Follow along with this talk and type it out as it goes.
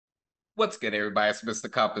What's good, everybody? It's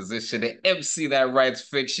Mr. Composition, the MC that writes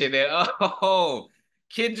fiction. And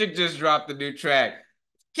Kendrick just dropped the new track.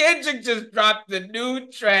 Kendrick just dropped the new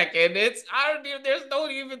track, and I don't even, there's no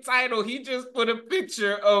even title. He just put a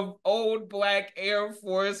picture of old black Air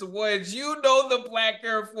Force Ones. You know the black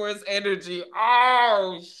Air Force energy.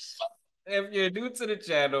 Oh, shit. If you're new to the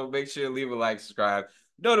channel, make sure you leave a like, subscribe.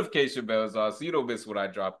 Notification bells on so you don't miss when I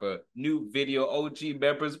drop a new video. OG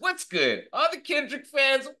members, what's good? All the Kendrick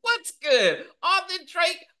fans, what's good? All the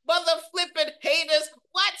Drake mother flipping haters,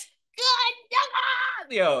 what's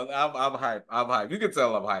good? Yo, I'm hyped. I'm hyped. You can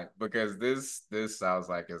tell I'm hyped because this sounds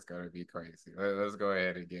like it's gonna be crazy. Let's go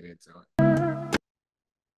ahead and get into it.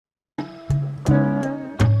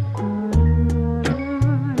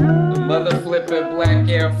 The mother flipping black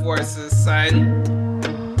Air Forces, son.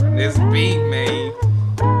 This beat, man.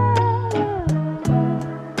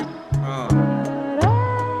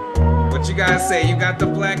 What you guys say? You got the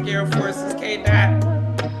black Air Forces, kdot?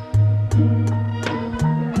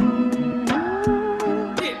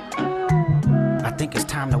 I think it's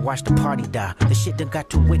time to watch the party die. The shit that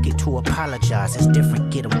got too wicked to apologize. It's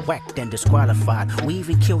different, get them whacked and disqualified. We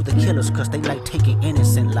even kill the killers cause they like taking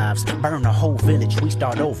innocent lives. Burn the whole village, we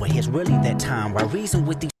start over. It's really that time. Why reason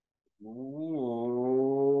with these? Ooh.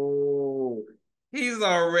 He's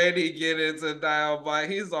already getting to dial.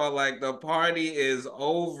 He's all like, the party is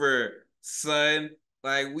over, son.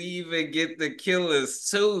 Like, we even get the killers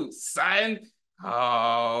too, son.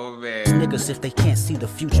 Oh, man. Niggas if they can't see the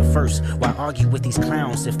future first. Why argue with these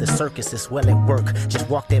clowns if the circus is well at work? Just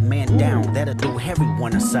walk that man down, that'll do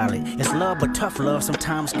everyone a solid. It's love, but tough love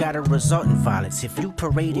sometimes gotta result in violence. If you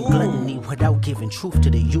paraded gluttony without giving truth to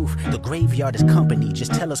the youth, the graveyard is company.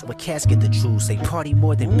 Just tell us what casket to choose. They party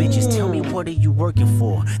more than bitches, tell me what are you working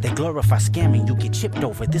for? They glorify scamming, you get chipped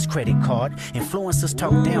over this credit card. Influencers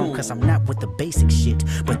talk down cause I'm not with the basic shit.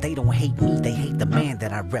 But they don't hate me, they hate the man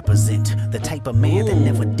that I represent. The type of man that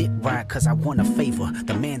never did right cause I want a favor.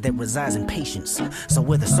 The man that resides in patience. So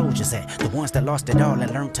where the soldiers at? The ones that lost it all and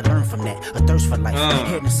learned to learn from that. A thirst for life,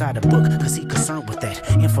 head inside a book cause he concerned with that.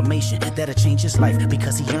 Information that'll change his life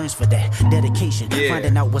because he yearns for that. Dedication,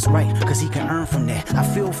 finding out what's right cause he can earn from that. I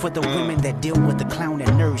feel for the women that deal with the clown and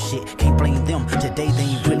nerd shit. Can't blame them, today they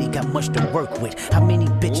ain't really got much to work with. How many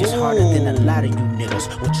bitches harder than a lot of you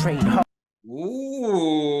niggas will trade hard?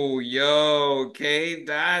 Ooh, yo,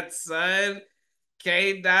 kdot, son.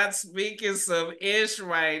 Kdot speaking some ish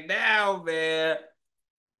right now, man.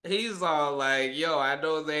 He's all like, yo, I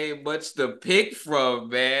know there ain't much to pick from,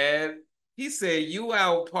 man. He said, you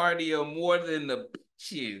out partying more than the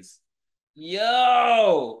bitches.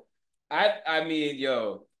 Yo. I mean,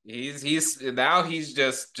 yo, he's now he's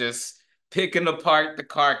just picking apart the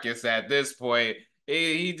carcass at this point.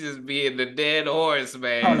 He just being the dead horse,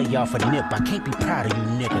 man. All of y'all for nip, I can't be proud of you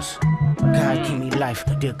niggas. God give me life,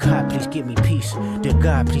 dear God please give me peace. Dear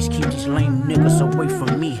God please keep these lame niggas away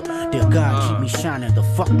from me. Dear God keep me shining, the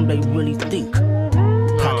fuck do they really think?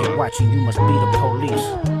 Pocket watching, you must be the police.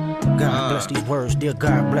 God bless these words, dear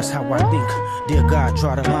God bless how I think. Dear God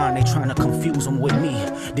draw the line, they trying to confuse them with me.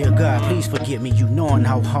 Dear God please forgive me, you knowing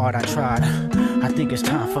how hard I tried. I think it's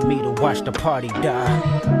time for me to watch the party die.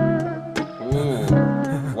 Ooh,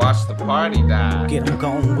 watch the party die. Get them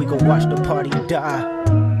gone, we go watch the party die.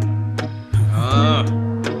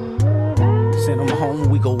 Send them home,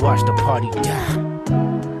 we go watch the party die.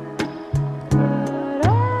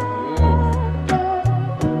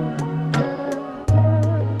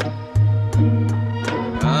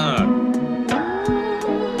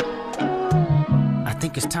 I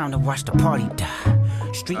think it's time to watch the party die.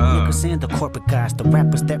 Street niggas and the corporate guys, the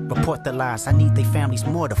rappers that report the lies. I need their families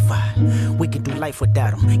mortified. We can do life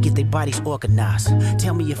without them, get their bodies organized.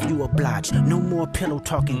 Tell me if you oblige. No more pillow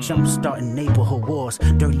talking, jump starting neighborhood wars.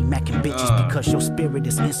 Dirty macking bitches because your spirit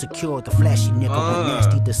is insecure. The flashy nigga with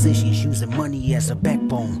nasty decisions, using money as a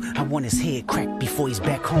backbone. I want his head cracked before he's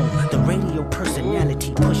back home. The radio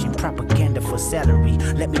personality pushing propaganda for salary.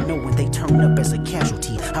 Let me know when they turn up as a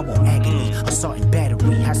casualty. I want agony, assault and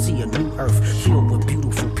battery. I see a new earth filled with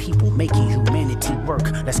beautiful people making humanity work.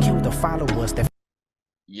 Let's kill the followers that.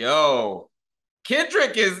 Yo,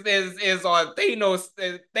 Kendrick is on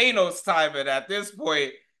Thanos timing at this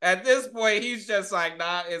point. At this point, he's just like,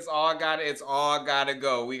 nah, it's all gotta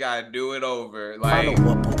go. We gotta do it over. Like,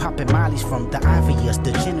 follow up on popping mollies from the obvious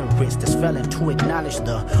degenerates that's failing to acknowledge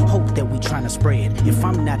the hope that we trying to spread. If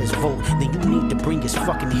I'm not his vote, then you need to bring his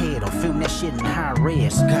fucking head or film that shit in high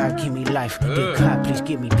res. God give me life, dear God please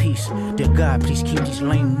give me peace. Dear God please keep these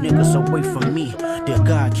lame niggas away from me. Dear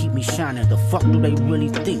God keep me shining, the fuck do they really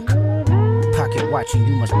think? Pocket watching,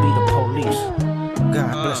 you must be the police.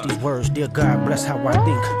 God, bless these words. Dear God, bless how I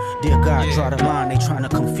think. Dear God, draw the line. They trying to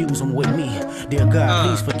confuse them with me. Dear God,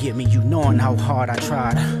 please forgive me. You knowing how hard I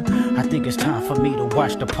tried. I think it's time for me to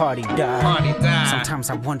watch the party die. Sometimes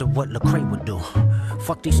I wonder what Lecrae would do.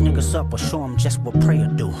 Fuck these niggas up or show them just what prayer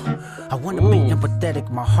do. I wanna be empathetic,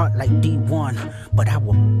 my heart like D1, but I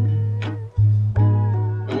will.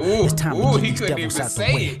 It's time to get these devils out the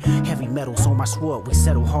way. Heavy metals on my sword, we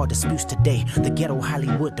settle hard disputes today. The ghetto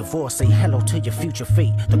Hollywood divorce, say hello to your future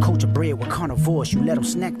fate. The culture bred with carnivores, you let them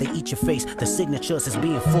snack, they eat your face. The signatures is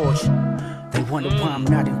being forged. They wonder why I'm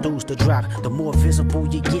not enthused to drop. The more visible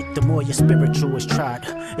you get, the more your spiritual is tried.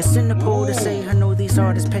 It's cynical to say I know these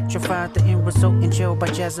artists petrified. The end result in jail by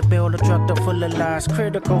Jezebel, a drugged up full of lies.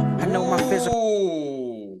 Critical, I know my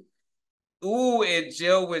physical. Ooh, in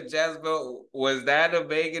jail with Jezebel. Was that a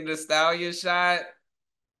Megan Thee Stallion shot?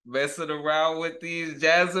 Messing around with these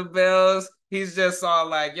Jezebels? He's just all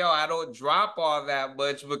like, yo, I don't drop all that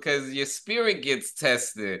much because your spirit gets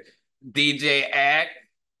tested. DJ Act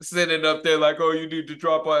sitting up there like, oh, you need to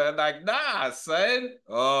drop all that. Like, nah, son.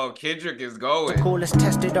 Oh, Kendrick is going. Cool is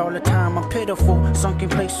tested all the time. I'm pitiful. Sunk in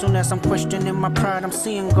place soon as I'm questioning my pride. I'm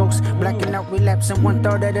seeing ghosts. Blacking out, relapsing one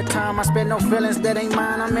thought at a time. I spend no feelings that ain't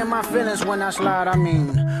mine. I'm in my feelings when I slide. I mean,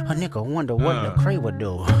 a nigga wonder what Lecrae would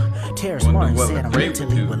do. Terrence Martin said I'm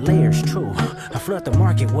mentally with layers, true. I flood the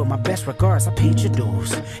market with my best regards. I paid your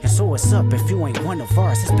dues. And so it's up if you ain't one of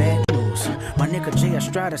ours. It's bad news. My nigga Jay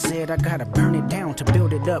Estrada said I gotta burn it down to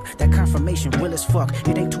build it up. That confirmation real as fuck.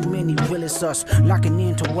 It ain't too many real as us. Locking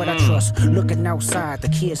into what I trust. Looking outside, the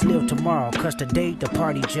kids live tomorrow. Cause today the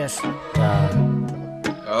party just died.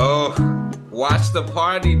 Oh, watch the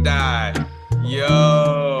party die.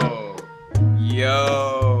 Yo.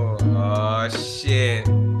 Yo. Oh shit.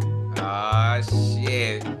 Oh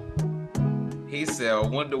shit. He said, I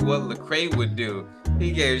wonder what Lecrae would do.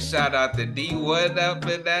 He gave shout out to D1 up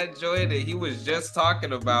in that joint, and he was just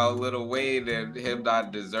talking about Lil Wayne and him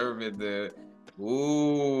not deserving the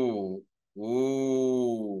ooh,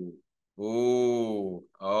 ooh, ooh.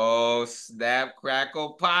 Oh, snap,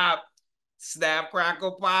 crackle, pop. Snap,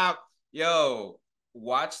 crackle, pop. Yo,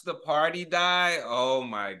 watch the party die. Oh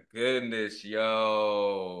my goodness,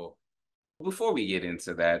 yo. Before we get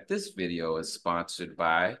into that, this video is sponsored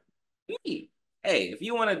by me. Hey, if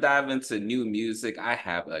you want to dive into new music, I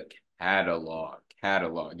have a catalog.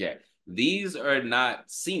 Yeah. These are not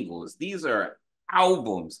singles. These are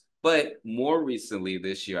albums. But more recently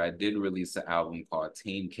this year, I did release an album called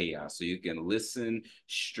Tame Chaos. So you can listen,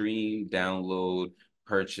 stream, download,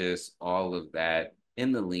 purchase, all of that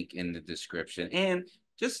in the link in the description. And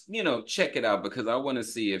just, check it out because I want to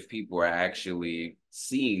see if people are actually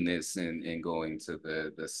seeing this and going to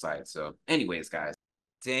the site. So anyways, guys.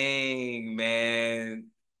 Dang, man.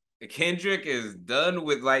 Kendrick is done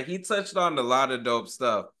with, like, he touched on a lot of dope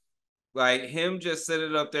stuff. Like, him just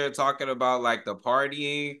sitting up there talking about, like, the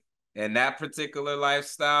partying and that particular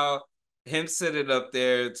lifestyle. Him sitting up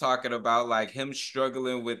there talking about, like, him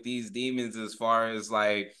struggling with these demons as far as,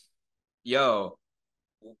 like, yo,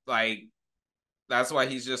 like, that's why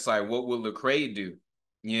he's just like, what will Lecrae do?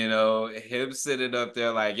 Him sitting up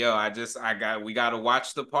there like, yo, we got to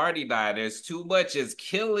watch the party die. There's too much. It's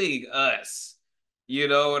killing us. You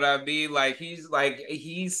know what I mean? Like,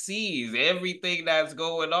 he sees everything that's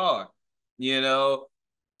going on, you know?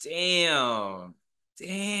 Damn.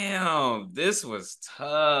 This was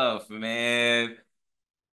tough, man.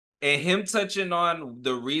 And him touching on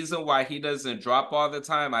the reason why he doesn't drop all the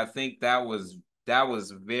time, I think that was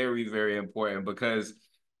very, very important because,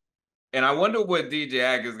 and I wonder what DJ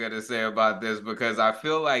Ag is going to say about this because I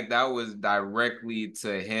feel like that was directly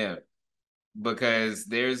to him because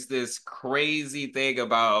there's this crazy thing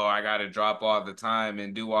about, oh, I got to drop all the time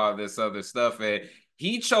and do all this other stuff. And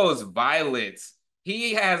he chose violence.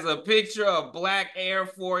 He has a picture of black Air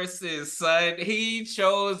Forces, son. He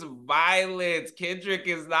chose violence. Kendrick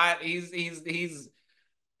is not,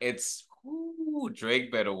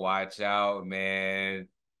 Drake better watch out, man.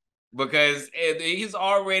 Because he's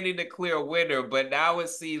already the clear winner, but now it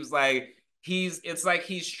seems like it's like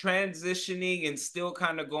he's transitioning and still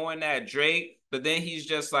kind of going at Drake, but then he's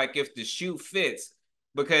just like, if the shoe fits,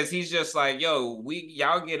 because he's just like, yo,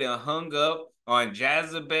 y'all getting hung up on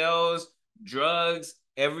Jezebels, drugs,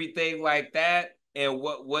 everything like that, and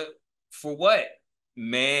what for what?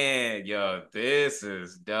 Man, yo, this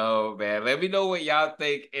is dope, man. Let me know what y'all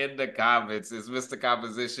think in the comments. It's Mr.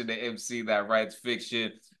 Composition, the MC that writes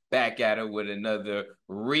fiction, back at it with another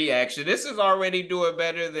reaction. This is already doing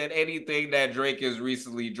better than anything that Drake has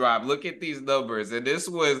recently dropped. Look at these numbers. And this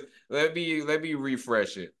was, let me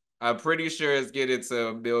refresh it. I'm pretty sure it's getting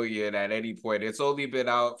to 1 million at any point. It's only been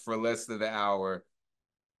out for less than an hour.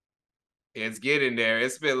 It's getting there.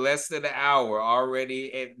 It's been less than an hour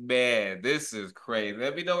already. And man, this is crazy.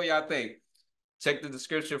 Let me know what y'all think. Check the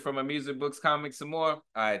description for my music, books, comics, and more. All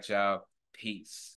right, y'all. Peace.